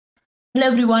Hello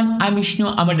everyone, I'm Vishnu,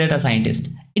 I'm a data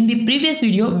scientist. In the previous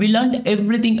video, we learned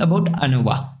everything about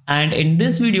ANOVA, and in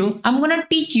this video, I'm gonna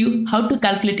teach you how to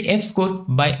calculate F-score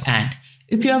by AND.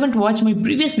 If you haven't watched my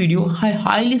previous video, I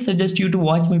highly suggest you to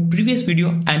watch my previous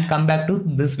video and come back to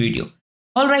this video.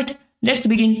 Alright, let's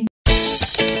begin.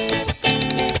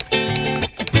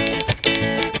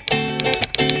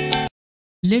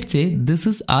 Let's say this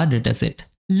is our dataset.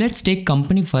 Let's take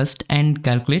company first and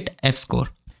calculate F-score.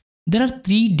 There are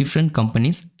three different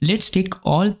companies. Let's take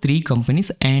all three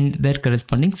companies and their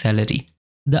corresponding salary.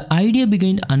 The idea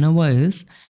behind ANOVA is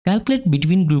calculate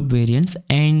between group variance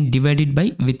and divide it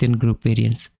by within group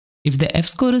variance. If the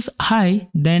F-score is high,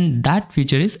 then that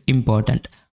feature is important.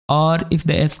 Or if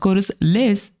the F-score is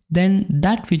less, then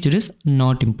that feature is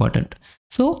not important.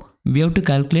 So we have to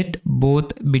calculate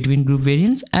both between group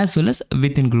variance as well as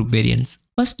within group variance.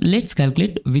 First, let's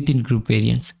calculate within group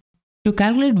variance. To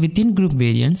calculate within group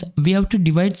variance, we have to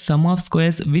divide sum of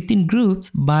squares within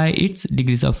groups by its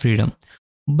degrees of freedom.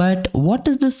 But what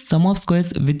is the sum of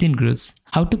squares within groups?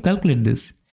 How to calculate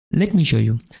this? Let me show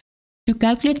you. To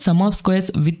calculate sum of squares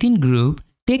within group,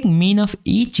 take mean of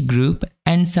each group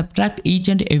and subtract each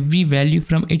and every value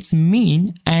from its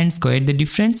mean and square the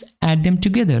difference, add them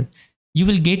together. You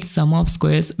will get sum of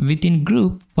squares within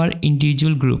group for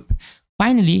individual group.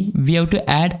 Finally, we have to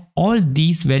add all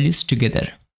these values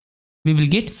together. We will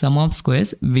get sum of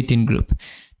squares within group.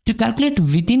 To calculate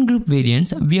within group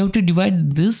variance, we have to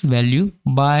divide this value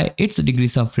by its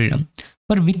degrees of freedom.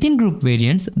 For within group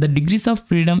variance, the degrees of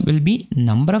freedom will be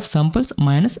number of samples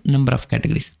minus number of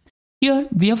categories. Here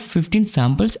we have 15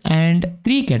 samples and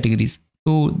 3 categories.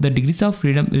 So the degrees of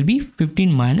freedom will be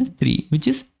 15 minus 3, which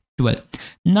is 12.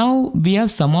 Now we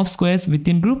have sum of squares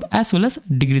within group as well as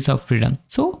degrees of freedom.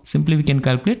 So simply we can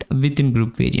calculate within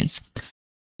group variance.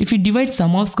 If we divide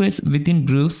sum of squares within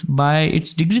groups by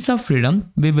its degrees of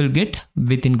freedom, we will get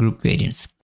within group variance.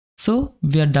 So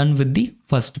we are done with the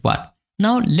first part.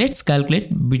 Now let's calculate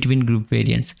between group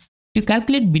variance. To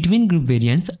calculate between group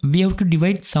variance, we have to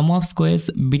divide sum of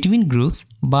squares between groups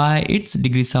by its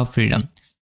degrees of freedom.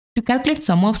 To calculate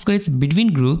sum of squares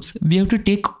between groups, we have to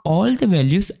take all the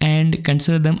values and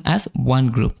consider them as one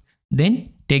group.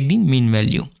 Then take the mean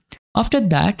value. After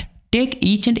that, take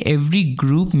each and every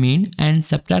group mean and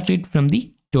subtract it from the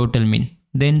total mean.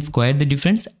 Then square the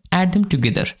difference, add them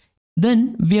together.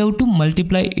 Then we have to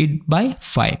multiply it by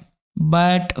 5.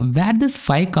 But where this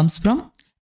 5 comes from?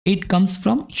 It comes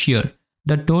from here.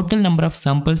 The total number of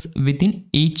samples within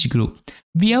each group.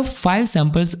 We have 5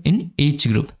 samples in each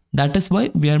group. That is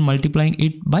why we are multiplying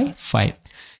it by 5.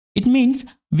 It means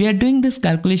we are doing this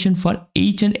calculation for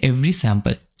each and every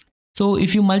sample. So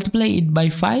if you multiply it by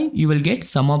 5, you will get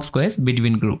sum of squares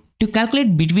between group. To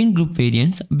calculate between group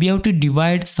variance, we have to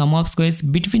divide sum of squares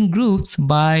between groups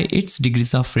by its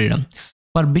degrees of freedom.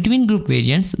 For between group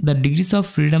variance, the degrees of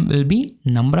freedom will be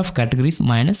number of categories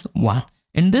minus 1.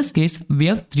 In this case, we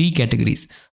have 3 categories.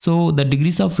 So the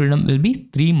degrees of freedom will be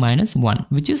 3 minus 1,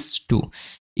 which is 2.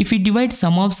 If we divide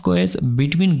sum of squares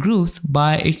between groups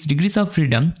by its degrees of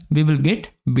freedom, we will get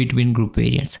between group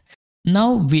variance.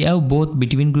 Now we have both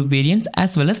between group variance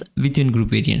as well as within group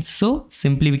variance. So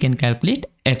simply we can calculate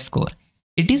F-score.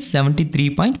 It is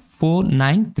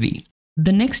 73.493.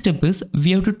 The next step is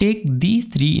we have to take these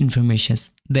three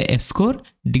informations: the F-score,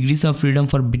 degrees of freedom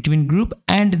for between group,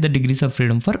 and the degrees of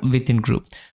freedom for within group.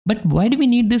 But why do we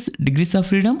need this degrees of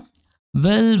freedom?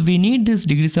 Well, we need this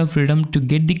degrees of freedom to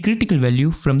get the critical value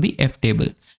from the F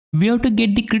table. We have to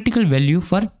get the critical value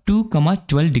for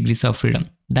 2,12 degrees of freedom.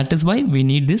 That is why we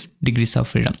need this degrees of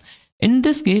freedom. In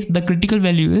this case, the critical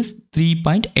value is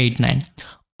 3.89.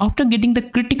 After getting the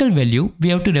critical value, we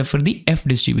have to refer the F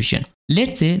distribution.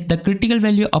 Let's say the critical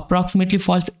value approximately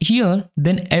falls here,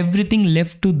 then everything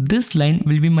left to this line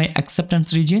will be my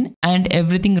acceptance region and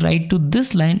everything right to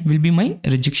this line will be my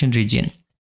rejection region.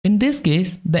 In this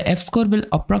case, the F-score will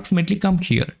approximately come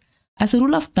here. As a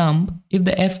rule of thumb, if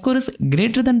the F-score is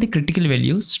greater than the critical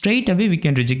value, straight away we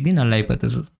can reject the null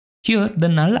hypothesis. Here, the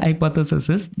null hypothesis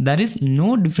is there is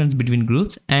no difference between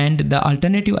groups, and the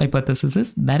alternative hypothesis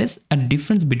is there is a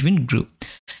difference between group.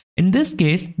 In this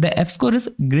case, the F-score is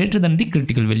greater than the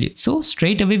critical value. So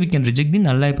straight away we can reject the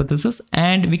null hypothesis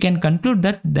and we can conclude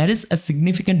that there is a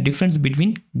significant difference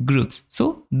between groups.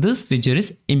 So this feature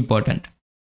is important.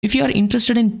 If you are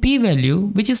interested in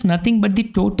p-value, which is nothing but the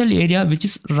total area which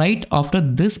is right after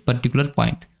this particular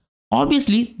point.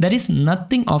 Obviously, there is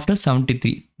nothing after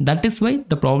 73. That is why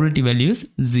the probability value is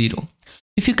 0.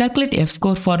 If you calculate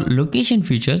F-score for location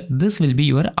feature, this will be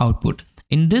your output.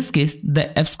 In this case,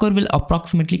 the F-score will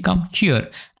approximately come here.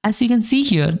 As you can see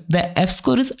here, the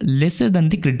F-score is lesser than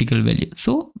the critical value.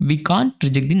 So we can't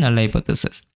reject the null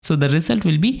hypothesis. So the result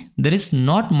will be there is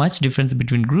not much difference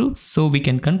between groups. So we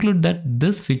can conclude that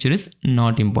this feature is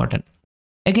not important.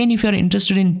 Again, if you are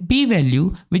interested in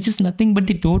p-value, which is nothing but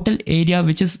the total area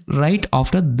which is right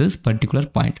after this particular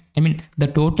point. I mean the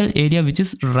total area which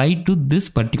is right to this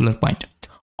particular point.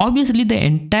 Obviously, the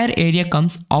entire area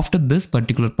comes after this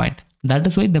particular point. That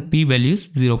is why the p-value is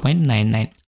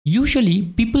 0.99. Usually,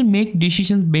 people make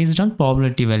decisions based on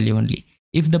probability value only.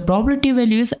 If the probability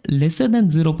value is lesser than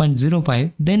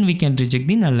 0.05, then we can reject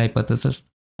the null hypothesis.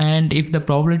 And if the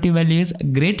probability value is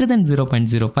greater than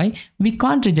 0.05, we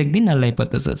can't reject the null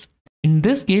hypothesis. In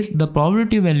this case, the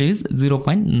probability value is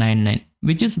 0.99,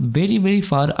 which is very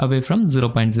far away from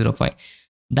 0.05.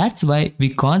 That's why we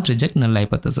can't reject null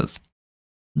hypothesis.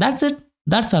 That's it.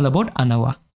 That's all about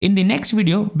ANOVA. In the next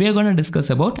video, we are going to discuss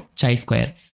about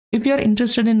chi-square. If you are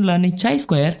interested in learning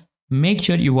chi-square, make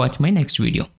sure you watch my next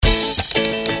video.